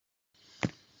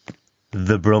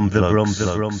The Brum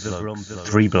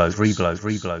Three blokes,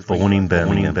 born in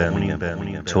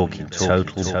Birmingham, talking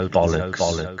total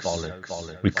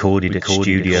bollocks. Recorded at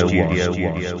Studio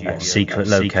One, at secret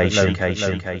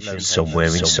location, somewhere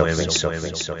in Suffolk.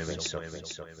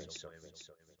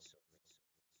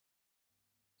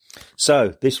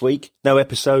 So, this week, no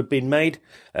episode been made.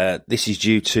 This is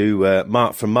due to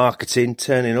Mark from Marketing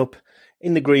turning up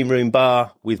in the Green Room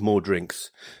bar with more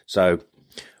drinks. So,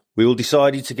 we all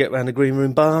decided to get round the Green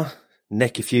Room bar,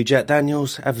 neck a few Jack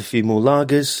Daniels, have a few more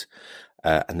lagers,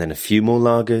 and then a few more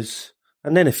lagers,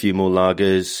 and then a few more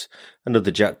lagers,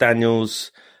 another Jack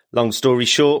Daniels. Long story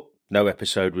short, no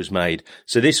episode was made.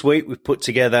 So this week we've put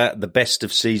together the best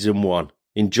of season 1.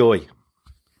 Enjoy.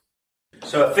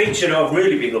 So a feature that I've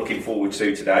really been looking forward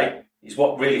to today is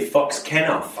what really fucks Ken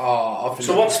off.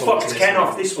 So what's fucked Ken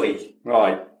off this week?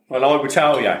 Right. Well, I will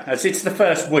tell you, as it's the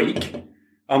first week,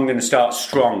 I'm going to start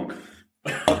strong.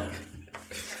 How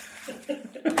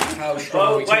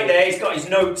strong? Wait there, he's got his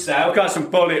notes out. I've got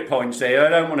some bullet points here. I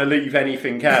don't want to leave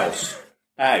anything else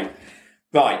out.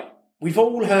 Right. We've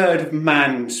all heard of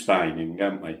mansplaining,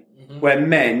 haven't we? Mm-hmm. Where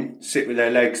men sit with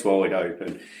their legs wide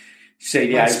open. See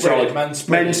the outside.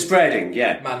 Manspreading,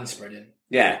 yeah. Manspreading.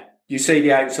 Yeah. You see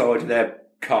the outside of their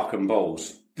cock and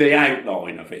balls. The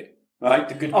outline of it. Right?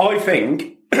 I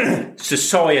think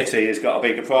society has got a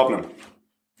bigger problem.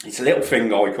 It's a little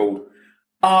thing I call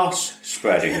arse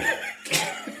spreading.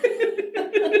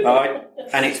 Right?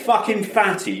 And it's fucking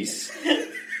fatties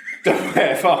that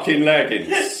wear fucking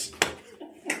leggings.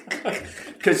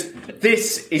 Because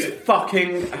this is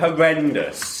fucking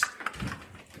horrendous.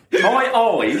 My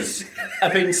eyes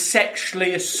have been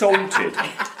sexually assaulted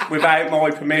without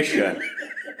my permission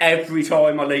every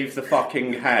time I leave the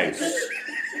fucking house.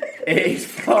 It is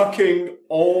fucking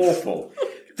awful.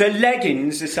 The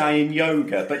leggings are saying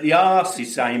yoga, but the arse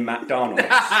is saying McDonald's.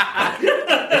 I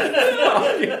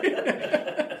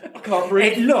can't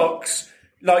breathe. It looks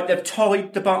like they've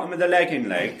tied the bottom of the legging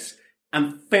legs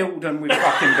and filled them with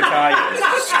fucking potatoes.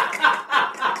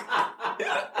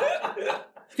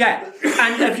 Yeah,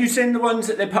 and have you seen the ones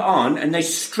that they put on and they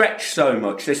stretch so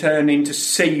much they turn into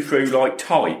see-through like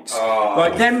tights? Oh.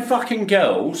 Like, them fucking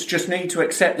girls just need to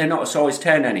accept they're not a size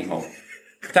 10 anymore.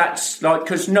 That's like,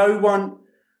 because no one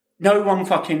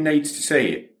fucking needs to see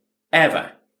it.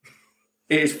 Ever.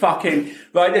 It is fucking...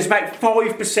 Right, there's about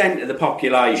 5% of the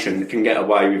population that can get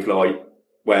away with, like,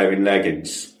 wearing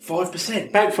leggings. 5%?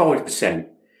 About 5%.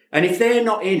 And if they're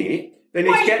not in it, they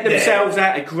need to get themselves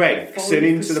out of Greg's 5%. And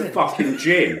into the fucking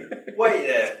gym. Wait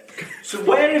there. So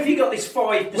where have you got this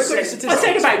 5%? I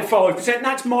said about 5%.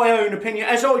 That's my own opinion.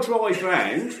 As I drive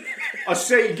round, I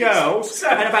see girls,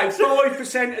 and about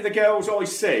 5% of the girls I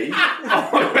see,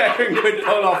 I reckon could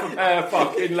pull off a pair of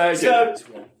fucking leggings. So,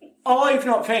 I've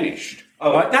not finished.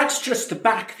 Oh. Right, that's just the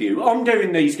back view. I'm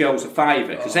doing these girls a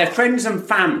favour, because their friends and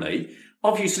family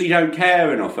obviously don't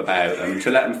care enough about them to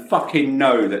let them fucking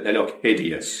know that they look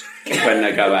hideous when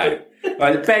they go out.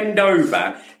 Right, they bend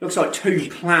over, looks like two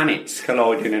planets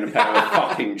colliding in a pair of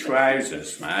fucking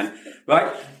trousers, man.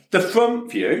 Right, the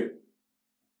front view,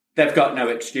 they've got no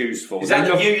excuse for. Is that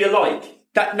the view you like?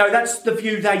 No, that's the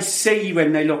view they see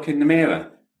when they look in the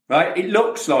mirror. Right, it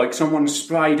looks like someone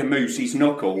sprayed a moose's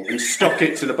knuckle and stuck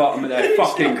it to the bottom of their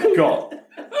fucking gut.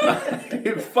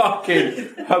 It's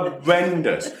fucking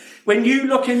horrendous. When you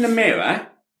look in the mirror,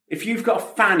 if you've got a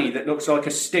fanny that looks like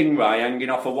a stingray hanging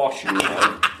off a washing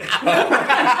line,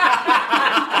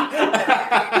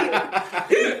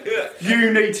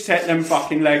 you need to take them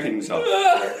fucking leggings off.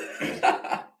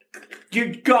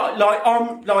 You got,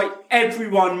 like,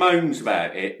 everyone moans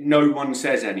about it. No one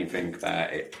says anything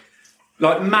about it.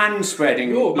 Like, manspreading.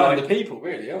 You're like the people,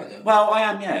 really, aren't you? Well, I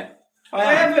am, yeah. I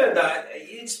have heard that.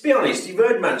 To be honest, you've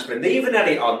heard manspreading. They even had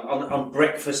it on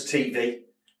breakfast TV.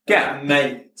 Yeah.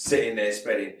 Men sitting there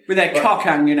spreading. With their cock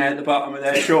hanging out the bottom of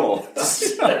their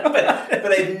shorts. but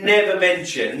they've never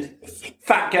mentioned...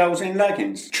 Fat girls in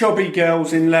leggings. Chubby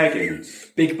girls in leggings.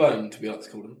 Big boned, we like to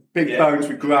call them. Big bones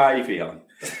with gravy on.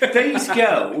 These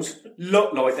girls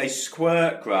look like they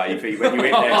squirt gravy when you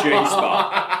hit their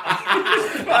G-spot.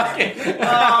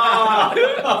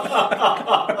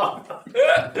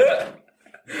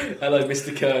 Hello,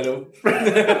 Mr. Colonel.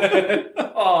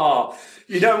 Oh,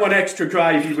 you don't want extra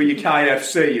gravy with your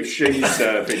KFC if she's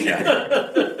serving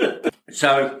you.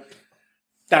 So,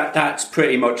 that's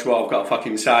pretty much what I've got to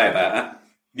fucking say about that.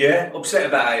 Yeah, upset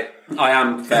about it. I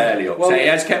am fairly upset. Well, it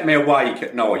has kept me awake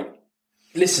at night.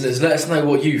 Listeners, let us know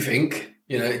what you think.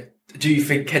 You know, do you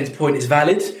think Ken's point is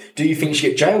valid? Do you think you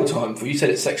should get jail time for? You said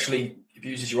it sexually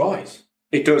abuses your eyes.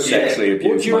 It does sexually abuse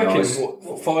What do you my reckon? eyes. What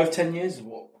 5-10 years or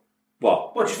what?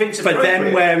 What? What do you think's For them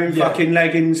appropriate? wearing fucking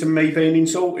leggings and me being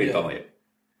insulted by it?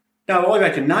 No, I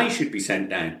reckon they should be sent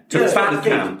down to Yeah, the that's what fat I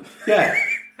think. camp. Yeah.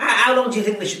 How long do you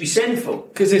think they should be sent for?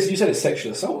 Because you said it's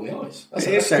sexual assault in the eyes. It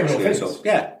is sexual criminal assault. offence.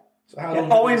 Yeah. So how long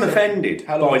do you I'm think offended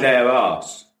How long by do you- their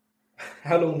arse.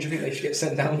 How long do you think they should get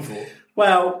sent down for?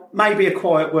 Well, maybe a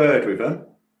quiet word with them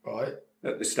Right.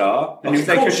 at the start. And Like if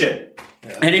they caution.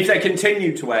 and if they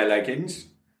continue to wear leggings,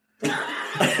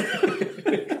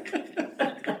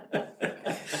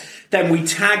 then we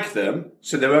tag them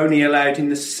so they're only allowed in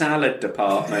the salad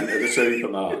department of the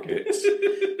supermarkets.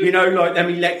 You know, like them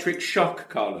electric shock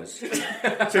collars. So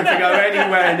if they go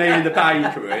anywhere near the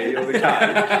bakery or the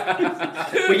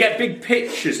cake, we get big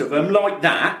pictures of them like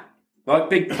that, like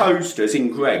big posters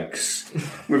in Greggs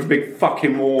with a big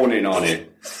fucking warning on it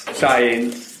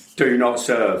saying, "Do not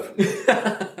serve."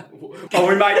 Or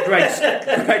we make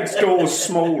Greggs doors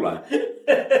smaller.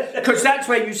 Because that's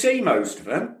where you see most of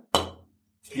them.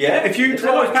 Yeah. If you They're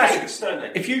drive like past, cakes, don't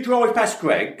they? if you drive past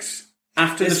Greggs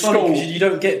after It's the funny school, 'cause you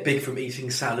don't get big from eating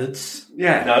salads.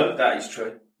 yeah. No, that is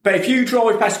true. But if you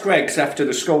drive past Greggs after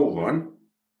the school run,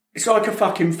 it's like a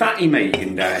fucking fatty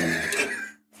meeting down there.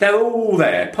 They're all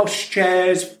there. Posh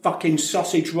chairs, fucking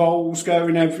sausage rolls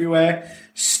going everywhere,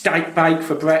 steak bake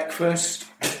for breakfast.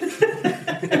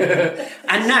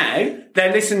 And now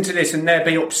they'll listen to this and they'll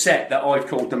be upset that I've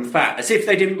called them fat, as if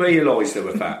they didn't realise they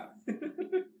were fat.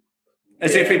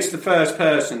 As if it's the first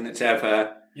person that's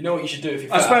ever. You know what you should do if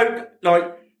you're I fat?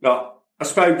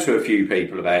 spoke to a few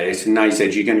people about this, and they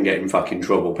said you're going to get in fucking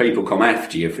trouble. People come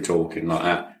after you for talking like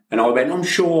that, and I went, I'm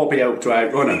sure I'll be able to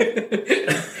outrun them.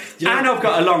 And I've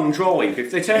got a long drive.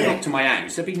 If they turn up to my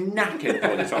house, they'll be knackered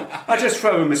by the time. I just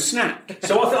throw them a snack.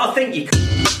 So I think you.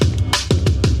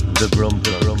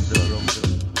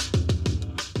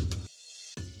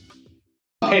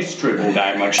 History all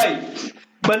down my Hey,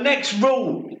 my next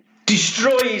rule: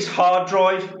 destroy his hard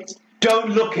drive. Don't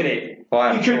look at it.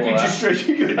 You could be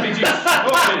destroying.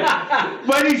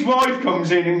 When his wife comes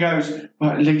in and goes,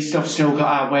 well, at least I've still got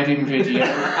our wedding video.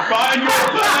 Right, and you're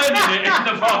burning it in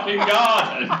the fucking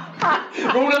garden.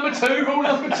 Rule number two. No.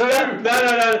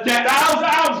 Yeah,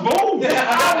 how's balls?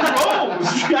 How's balls?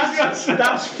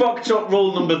 That's fucked up.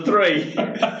 Rule number 3.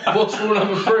 What's rule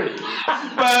number 3?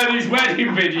 Burn his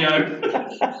wedding video.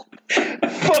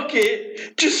 Fuck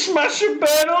it. Just smash and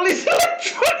burn all his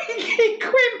electronic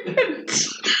equipment.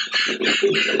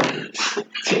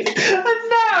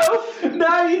 And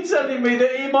now you're telling me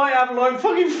that he might have like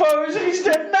fucking photos of his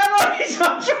dead man on his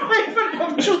hard drive and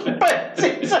I've just burnt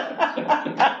it.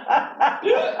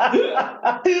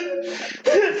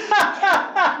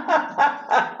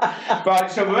 Right,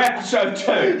 so we're episode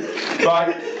 2.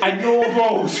 Right, and your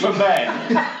rules for men.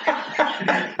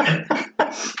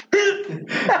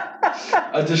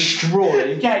 A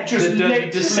destroy Yeah, just the literally-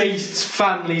 deceased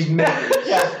family's memories.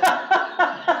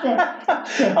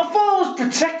 I thought I was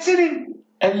protecting him.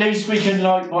 At least we can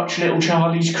like watch Little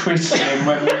Charlie's christening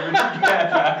when we're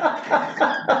together.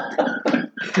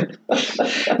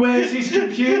 Where's his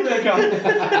computer gone?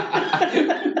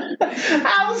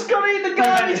 Al's got it in the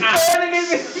garden.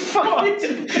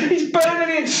 He's burning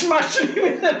it and smashing it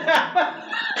with the hammer.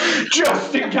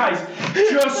 Just in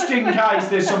case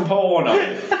there's some porn on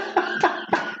it.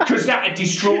 Because that would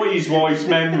destroy his wife's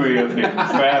memory of him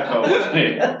forever, wouldn't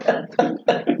it?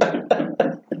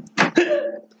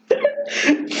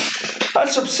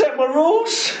 That's upset my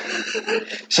rules.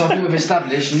 So I think we've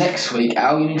established next week,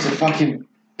 Al, you need to fucking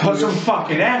Put some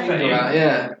fucking effort in.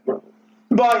 yeah.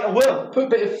 Right, I will. Put a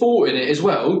bit of thought in it as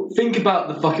well. Think about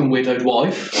the fucking widowed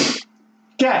wife.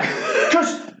 Yeah,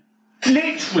 because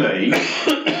literally,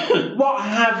 what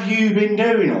have you been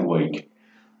doing all week?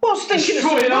 I was thinking of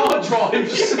Destroying hard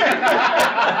drives.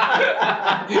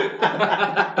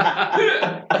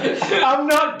 I'm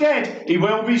not dead. He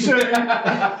will be soon.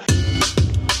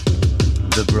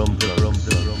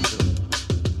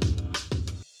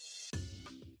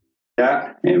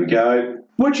 Yeah, here we go.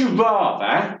 Would you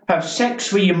rather have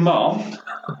sex with your mum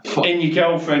in your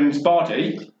girlfriend's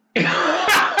body or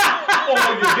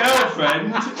your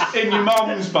girlfriend in your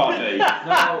mum's body?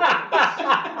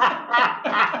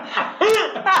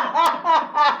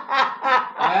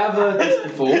 I have heard this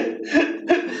before.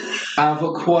 I've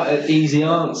got quite an easy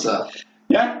answer.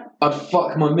 Yeah? I'd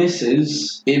fuck my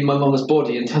missus in my mum's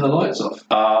body and turn the lights off.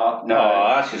 No. Oh,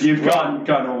 that's just You've gone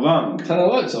all wrong. Turn the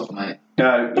lights off, mate.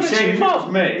 No, you it's see, your if it was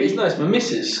mum. It's, me... no, it's my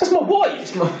missus. That's my wife.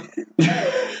 It's my...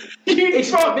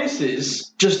 It's my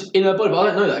missus just in her body, but I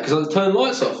don't know that because I turn the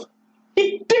lights off.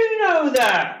 You do know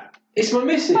that. It's my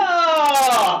missus.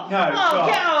 Oh, No,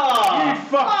 get off. you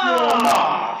fuck your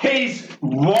mum. His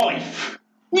wife.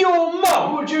 Your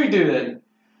mum. What would you do then?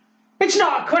 It's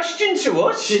not a question to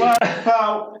us.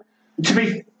 Well, to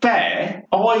be fair,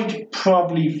 I'd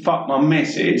probably fuck my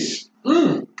missus.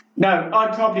 No,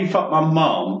 I'd probably fuck my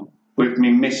mum with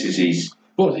me missus's.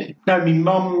 Body. No, me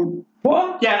mum.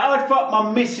 What? Yeah, I'd fuck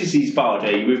my missus's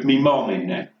body with me mum in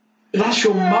there. That's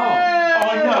your mum.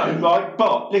 I know, right?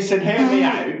 But listen, hear me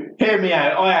out. Hear me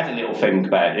out. I had a little think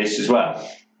about this as well,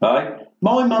 right?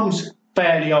 My mum's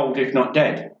fairly old, if not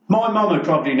dead. My mum would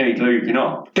probably need lubing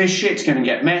up. This shit's going to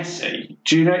get messy.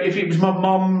 Do you know, if it was my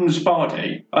mum's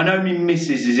body, I know me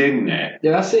missus is in there.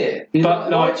 Yeah, that's it. But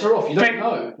The lights are off, you don't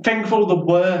know. Think of all the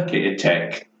work it'd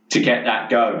take to get that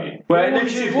going. Well,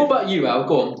 What about you, Al?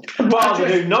 Go on. Well, I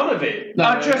do none of it. No,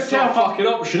 I just it's not a tell- fucking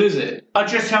option, is it? I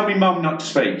just tell me mum not to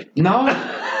speak. No.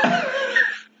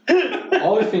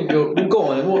 I think you're. Well, go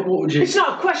on. What would you? It's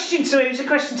not a question to me, it's a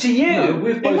question to you. No,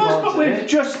 we've both It was, but answered we've it.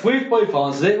 just... We've both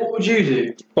answered it. What would you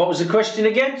do? What was the question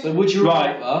again? So, would you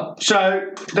Right. rather?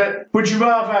 So, would you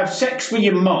rather have sex with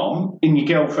your mum in your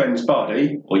girlfriend's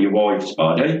body, or your wife's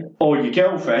body, or your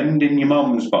girlfriend in your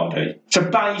mum's body? So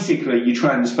basically, you're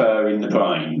transferring the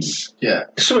brains. Yeah.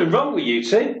 There's something wrong with you,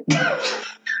 Tim.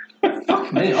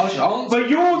 Fuck me. I should answer. But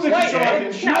you're the Wait,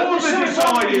 deciding. no, You're the there's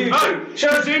something wrong with deciding you vote. two.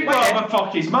 Because he'd Wait, rather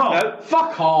fuck his mum. No,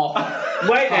 Fuck off.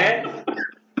 wait there.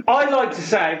 I'd like to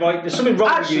say, right, there's something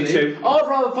wrong with you Actually, two. I'd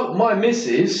rather fuck my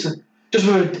missus just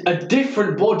with a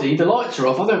different body. The lights are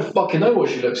off. I don't fucking know what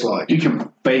she looks like. You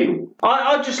can feel.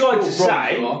 I'd just like to You're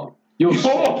say, wrong, You're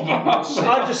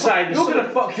I'd just say, You're going to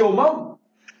fuck your mum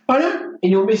I know. in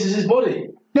your missus's body.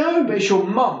 No, But it's your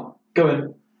mum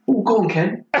going, oh, go on,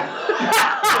 Ken.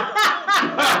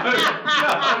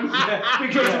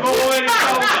 because I've already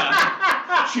told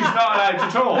her she's not allowed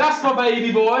to talk. That's my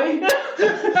baby boy.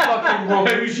 Fucking wrong.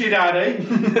 Who's your daddy?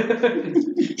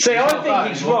 see, I not that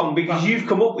think it's anymore. wrong because you've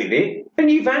come up with it and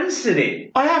you've answered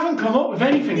it. I haven't come up with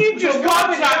anything. You It's just a got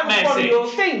it. WhatsApp That was one of your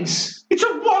message. things. It's a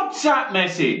WhatsApp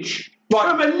message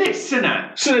from a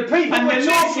listener. So the people And we're the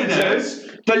talking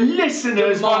to,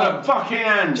 listeners want a fucking Do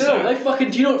answer. you know, do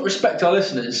you not respect our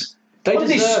listeners? They I'm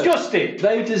deserve. disgusted.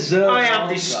 They deserve. I an am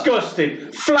answer.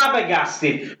 disgusted,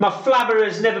 flabbergasted. My flabber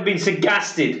has never been so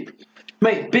gasted.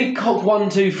 Mate, Big Cock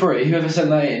 1, 2, 3, whoever sent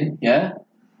that in, yeah?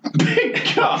 Big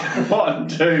cut. 1,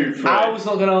 2, 3. Al's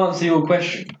not going to answer your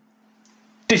question.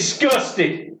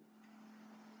 Disgusted.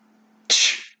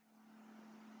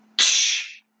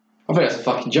 I think that's a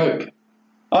fucking joke.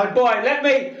 Boy,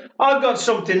 I've got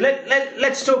something.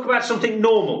 Let's talk about something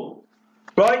normal.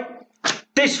 Right?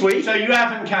 This week. So you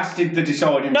haven't casted the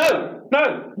deciding No.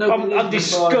 I'm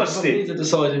disgusted. Need to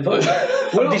decide in vote.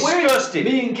 I'm disgusted.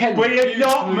 Me and Ken. We're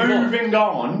not move on moving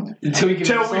on until we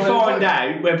till we find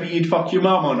out whether you'd fuck your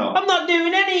mum or not. I'm not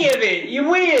doing any of it. You're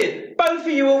weird. Both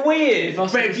of you are weird.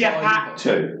 But if you had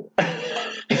to.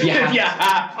 If you had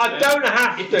to. I don't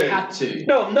have If to. you had to.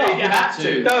 No, I'm not. If you had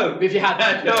to. No. If you had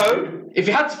to. No. If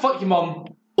you had to fuck your mum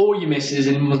or your missus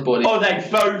in your mum's body. Or they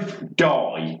both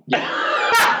die.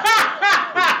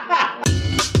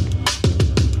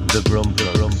 The Grumpy.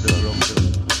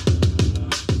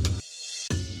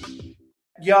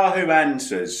 Yahoo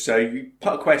Answers. So you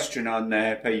put a question on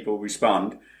there, people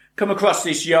respond. Come across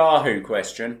this Yahoo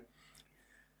question.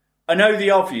 I know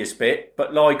the obvious bit,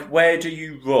 but like, where do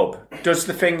you rub? Does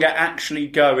the finger actually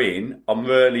go in? I'm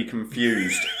really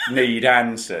confused. Need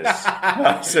answers.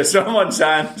 So someone's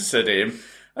answered him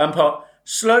and put,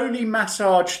 slowly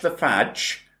massage the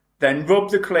fadge, then rub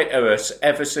the clitoris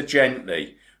ever so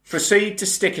gently. Proceed to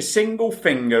stick a single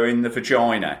finger in the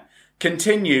vagina.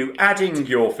 Continue adding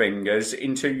your fingers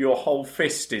until your whole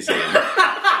fist is in.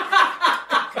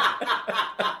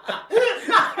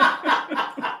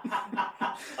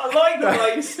 I like the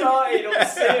way you started on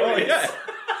serious.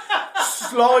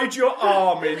 Slide your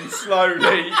arm in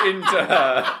slowly into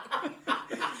her.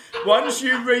 Once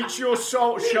you reach your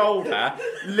shoulder,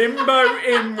 limbo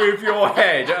in with your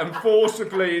head and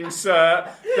forcibly insert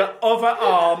the other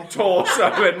arm,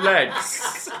 torso and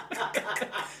legs.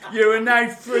 You are now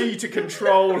free to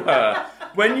control her.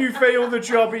 When you feel the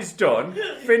job is done,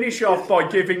 finish off by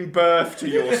giving birth to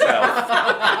yourself.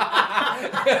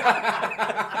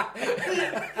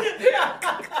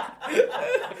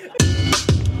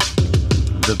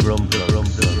 The Grumpy.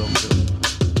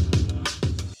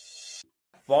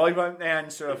 Why won't they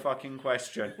answer a fucking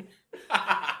question?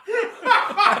 That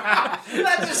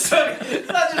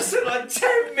just took like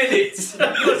 10 minutes.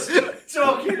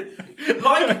 Talking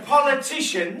like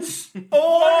politicians.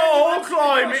 Oh,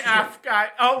 climate Afghan.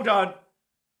 Hold on.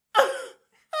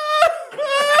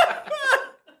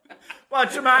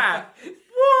 What's the matter?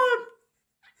 What?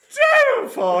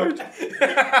 Terrified.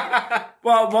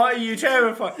 Well, what are you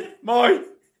terrified? My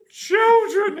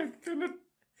children are gonna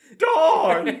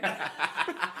Die!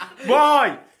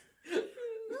 Why?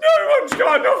 No one's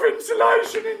got enough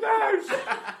insulation in the house.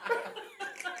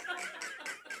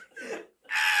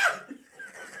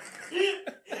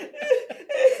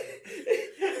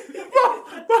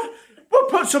 We'll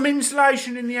put some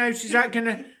insulation in the house. Is that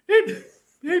gonna?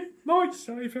 It might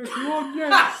save everyone.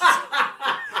 Yes.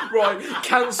 Right,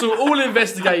 cancel all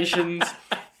investigations.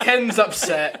 Ken's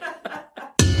upset.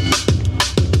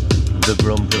 The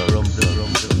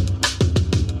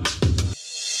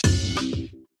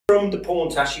From the porn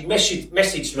tash, he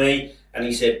messaged me and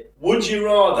he said, would you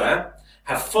rather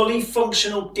have fully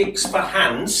functional dicks for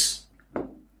hands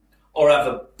or have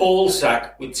a ball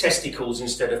sack with testicles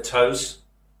instead of toes?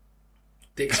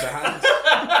 Dicks for hands.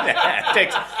 Yeah,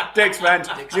 dicks, man.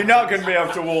 You're not going to be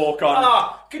able to walk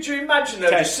on. Could you imagine though,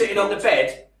 just sitting on the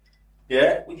bed,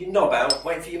 yeah, with your knob out,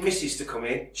 waiting for your missus to come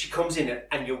in. She comes in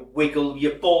and you wiggle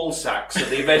your ball sack so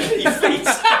they eventually feet.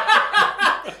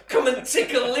 Come and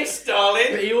tickle this, darling.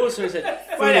 But he also said,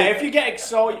 Well, yeah, if you get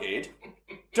excited,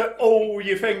 to all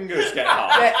your fingers get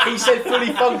hard. yeah, he said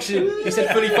fully functioning. He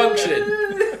said fully functioning.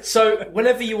 So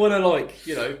whenever you want to, like,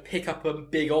 you know, pick up a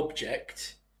big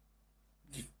object,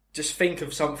 you just think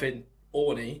of something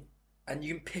orny, and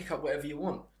you can pick up whatever you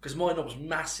want. Because my knob's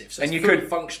massive, so And it's you fully could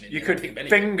functioning. You can could pick up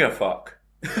anything. finger fuck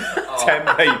 10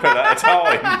 people at a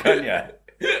time, couldn't you?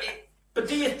 But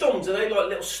do your thumbs, are they like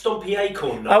little stumpy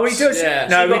acorn nuts? Oh, he does. Yeah.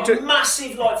 No, You've he got does.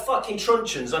 massive, like, fucking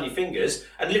truncheons on your fingers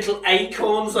and little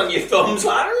acorns on your thumbs.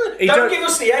 Like, He don't does- give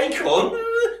us the acorn.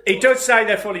 He does say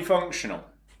they're fully functional.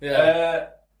 Yeah.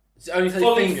 It's only for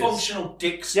your Fully fingers. functional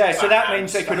dicks. Yeah, so for that hands.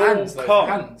 means they For could hands, all though, come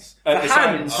for hands. at For the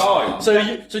hands. same time.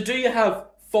 So do you have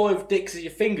 5 dicks as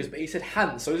your fingers? But he said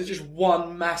hands, so is it just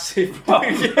one massive?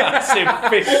 Massive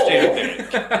fisting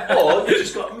dick. Or you've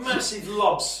just got massive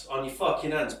lobs on your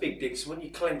fucking hands, big dicks. When you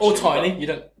clench Or them, tiny? You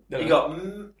don't. You got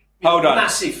Hold on.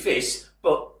 massive fists,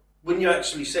 but when you're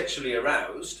actually sexually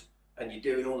aroused and you're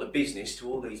doing all the business to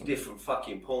all these different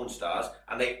fucking porn stars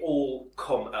and they all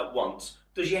come at once,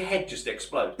 does your head just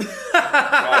explode?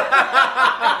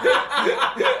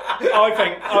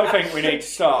 I think we need to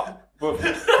start. We're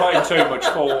putting too much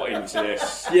thought into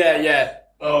this. Yeah.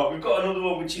 Oh, we've got another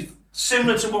one which is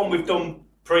similar to one we've done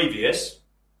previous,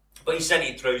 but he sent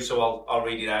it through, so I'll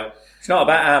read it out. It's not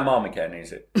about our mum again,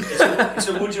 is it? It's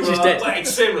a would you She's rather, dead. but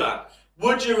it's similar.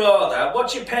 Would you rather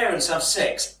watch your parents have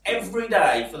sex every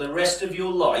day for the rest of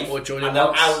your life, Or join in and they'll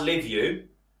once. outlive you,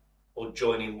 or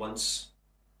join in once?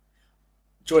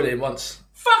 Join in once.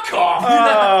 Fuck off!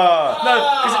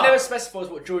 No, because it never specifies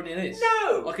what joining is.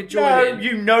 No. I could join No, in.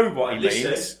 you know what he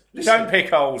Listen, means. listen, Don't pick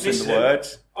holes in the listen.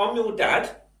 words. I'm your dad,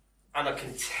 and I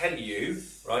can tell you,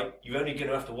 right, you're only going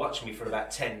to have to watch me for about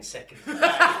 10 seconds.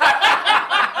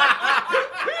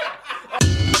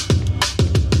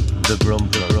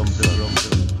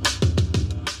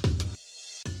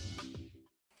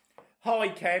 Hi,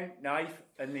 Ken, Nath,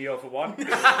 and the other one.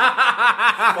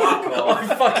 I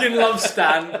fucking love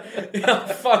Stan.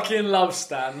 I fucking love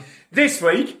Stan. This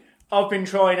week, I've been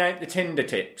trying out the Tinder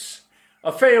tips. I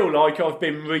feel like I've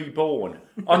been reborn.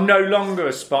 I'm no longer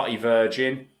a spotty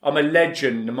virgin. I'm a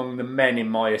legend among the men in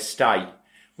my estate.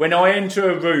 When I enter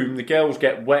a room, the girls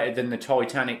get wetter than the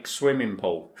Titanic swimming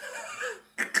pool.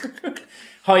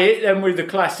 I hit them with the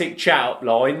classic chat-up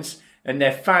lines, and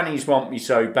their fannies want me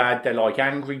so bad they're like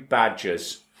angry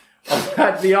badgers. I've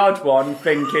had the odd one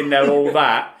thinking they're all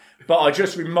that, but I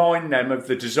just remind them of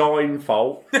the design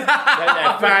fault,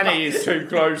 that their fanny is too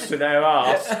close to their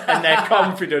arse, and their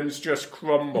confidence just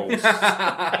crumbles.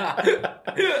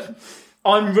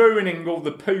 I'm ruining all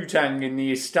the poo-tang in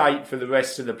the estate for the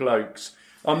rest of the blokes.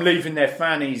 I'm leaving their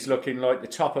fannies looking like the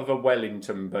top of a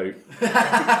Wellington boot.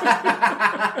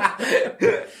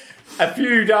 A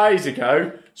few days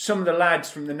ago, some of the lads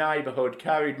from the neighbourhood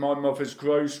carried my mother's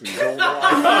groceries all the way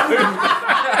home.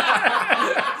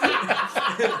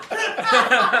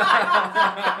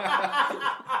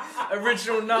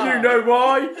 Original no. You know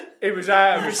why? It was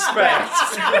out of respect.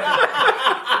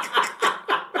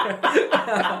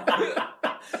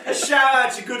 A shout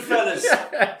out to Goodfellas.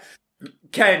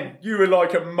 Ken, you were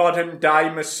like a modern day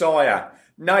messiah.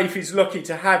 Nath is lucky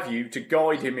to have you to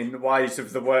guide him in the ways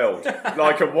of the world,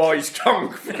 like a wise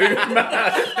kung fu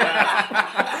master.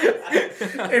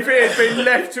 If it had been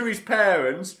left to his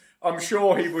parents, I'm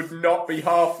sure he would not be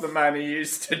half the man he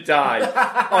is today.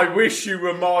 I wish you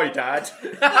were my dad.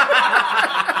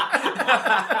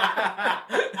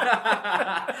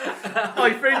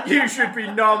 I think you should be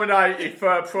nominated for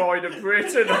a Pride of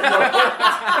Britain award.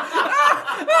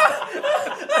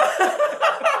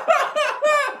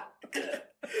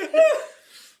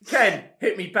 Ken,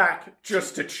 hit me back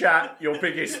just to chat. Your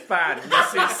biggest fan,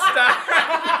 Mrs.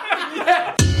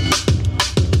 Stan.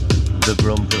 The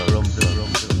Grumpler.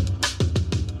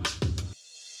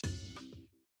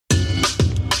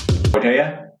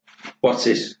 Here. What's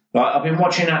this? Right, I've been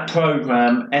watching that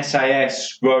programme,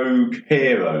 SAS Rogue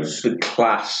Heroes. Good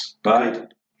class. Right?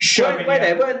 Showing Wait you-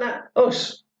 there, weren't that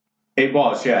us? It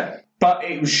was, yeah. But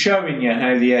it was showing you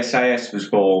how the SAS was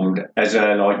formed as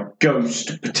a, like,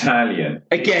 ghost battalion.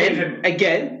 It didn't-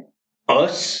 Again,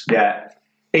 us. Yeah.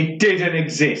 It didn't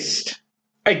exist.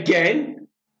 Again,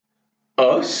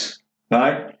 us.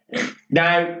 Right?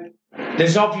 Now,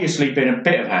 there's obviously been a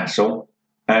bit of hassle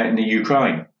out in the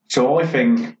Ukraine. So I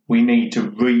think we need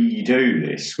to redo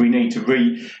this. We need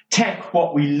to take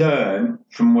what we learned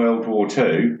from World War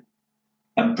II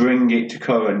and bring it to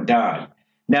current day.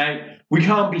 Now, we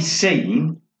can't be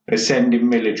seen as sending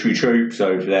military troops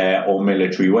over there or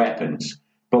military weapons,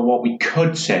 but what we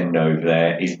could send over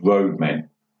there is roadmen.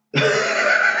 How's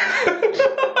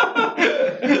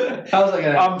that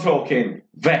going? I'm talking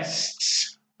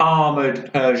vests,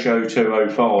 armoured Peugeot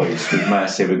 205s with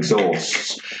massive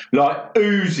exhausts, like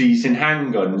Uzis and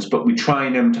handguns, but we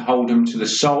train them to hold them to the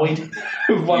side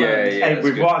with one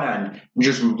hand, and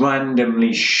just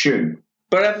randomly shoot.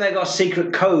 But haven't they got a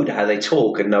secret code how they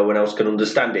talk and no one else can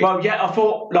understand it? Well, yeah, I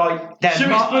thought like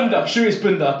Shoot his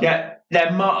bunda. Yeah,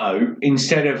 their motto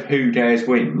instead of "Who dares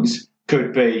wins"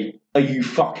 could be "Are you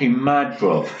fucking mad,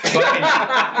 bro?"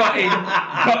 but in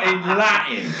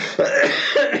Latin.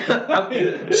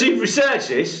 So you've researched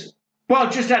this? Well,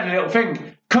 just had a little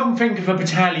think. Come think of a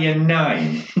battalion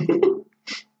name.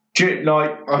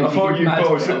 I thought you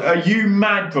boys, "Are you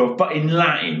mad, bro?" But in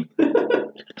Latin.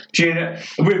 Do you know,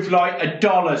 with like a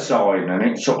dollar sign and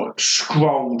it sort of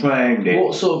scrolled round it.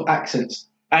 What sort of accents?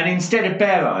 And instead of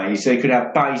berets, they could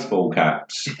have baseball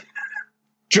caps.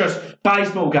 Just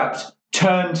baseball caps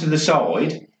turned to the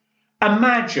side.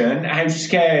 Imagine how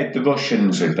scared the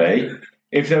Russians would be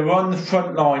if they were on the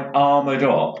front line armoured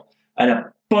up and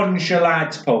a bunch of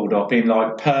lads pulled up in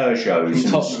like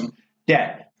Peugeots.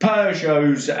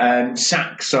 Peugeots and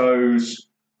Saxos,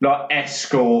 like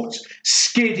escorts,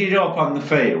 skidded up on the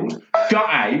field, got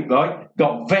out, right,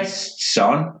 got vests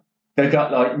on, they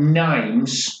got like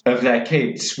names of their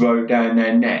kids wrote down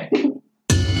their neck.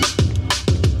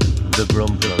 The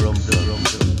Grumpler.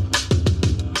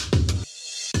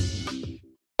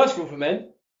 First rule for men,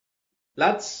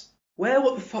 lads, wear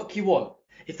what the fuck you want.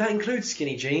 If that includes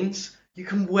skinny jeans, you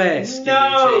can wear skinny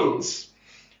jeans.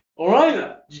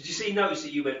 Alright? Did you notice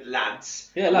that you went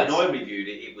lads? Yeah, lads. When I reviewed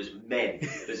it, it was men.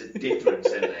 There's a difference,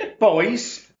 isn't there?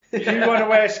 Boys, if you want to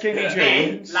wear skinny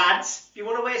jeans Lads, if you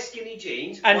want to wear skinny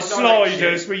jeans and One sliders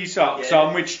Direction, with your socks Yeah.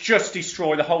 on, which just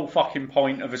destroy the whole fucking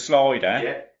point of a slider,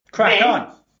 yeah, crack Men.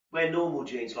 on. wear normal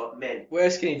jeans like men, Wear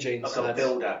skinny jeans, like a lads.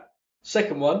 builder.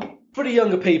 Second one, for the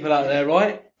younger people out there,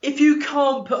 right? If you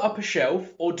can't put up a shelf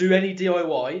or do any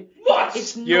DIY, What?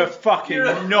 it's not... You're a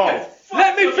fucking knob.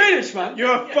 Let me finish, man!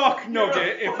 You're a fuck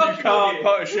nugget if you fuck can't nugget.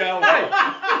 put a shelf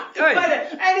up.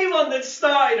 Hey. Anyone that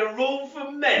started a rule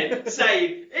for men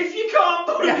saying, if you can't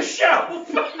put a shelf,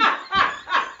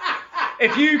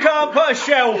 If you can't put a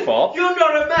shelf up, you're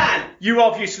not a man. you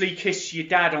obviously kiss your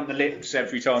dad on the lips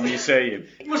every time you see him.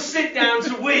 You must sit down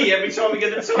to wee every time we get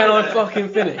the toilet. Can I fucking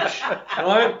finish?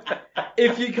 Right?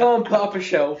 If you can't put up a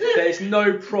shelf, there's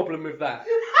no problem with that.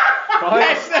 Right?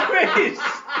 Yes, there is.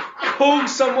 Call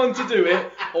someone to do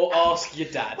it or ask your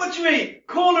dad. What do you mean?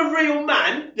 Call a real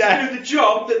man Yeah. to do the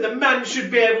job that the man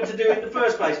should be able to do in the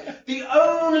first place. The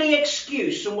only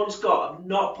excuse someone's got of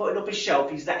not putting up a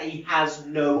shelf is that he has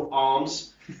no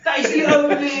arms. That is the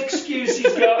only excuse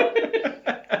he's got.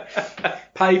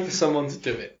 Pay for someone to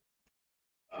do it.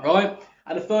 Right?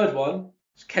 And the third one,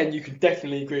 Ken, you can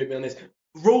definitely agree with me on this.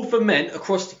 Rule for men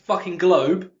across the fucking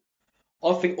globe,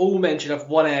 I think all men should have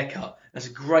one haircut. That's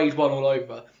a grade 1 all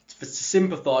over. To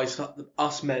sympathise with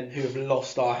us men who have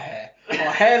lost our hair. Our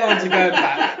hairlines are going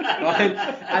back, right?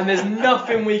 And there's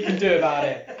nothing we can do about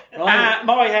it. Right?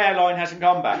 My hairline hasn't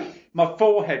gone back. My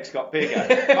forehead's got bigger.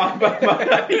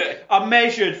 I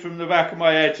measured from the back of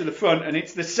my head to the front, and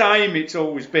it's the same it's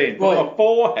always been. But Right. my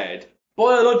forehead...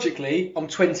 Biologically, I'm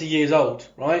 20 years old,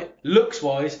 right?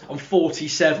 Looks-wise, I'm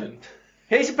 47.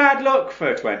 It's a bad look for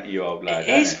a 20-year-old lad. It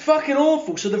is isn't fucking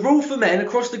awful. So the rule for men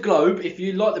across the globe, if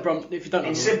you like the Brump, if you don't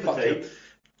In like the Brump, sympathy. fuck you,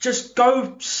 just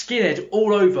go skinhead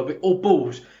all over, or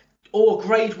bald. Or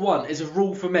grade 1 is a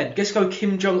rule for men. Just go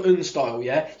Kim Jong-un style,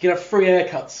 yeah? You can have 3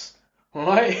 haircuts.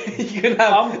 Alright? You can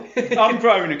have... I'm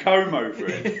growing a comb over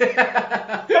it.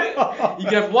 You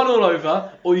can have one all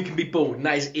over, or you can be bald, and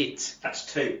that is it. That's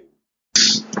 2.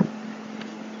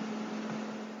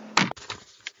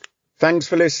 Thanks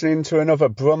for listening to another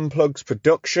Brumplugs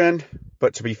production.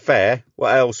 But to be fair,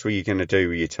 what else were you going to do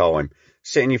with your time?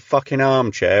 Sit in your fucking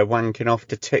armchair wanking off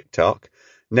to TikTok,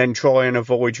 and then try and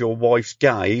avoid your wife's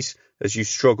gaze as you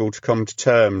struggle to come to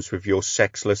terms with your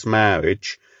sexless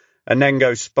marriage, and then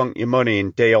go spunk your money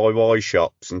in DIY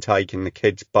shops and taking the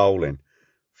kids bowling.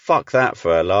 Fuck that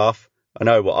for a laugh. I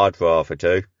know what I'd rather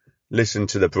do. Listen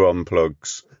to the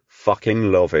Brumplugs.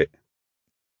 Fucking love it.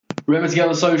 Remember to get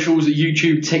on the socials: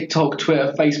 YouTube, TikTok,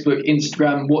 Twitter, Facebook,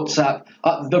 Instagram, WhatsApp.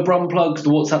 The Brumplugs.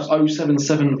 The WhatsApp's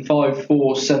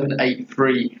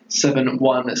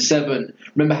 07754783717.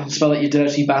 Remember how to spell that, you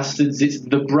dirty bastards. It's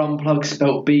the Brumplugs,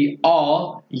 spelled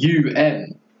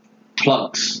B-R-U-M.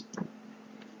 Plugs.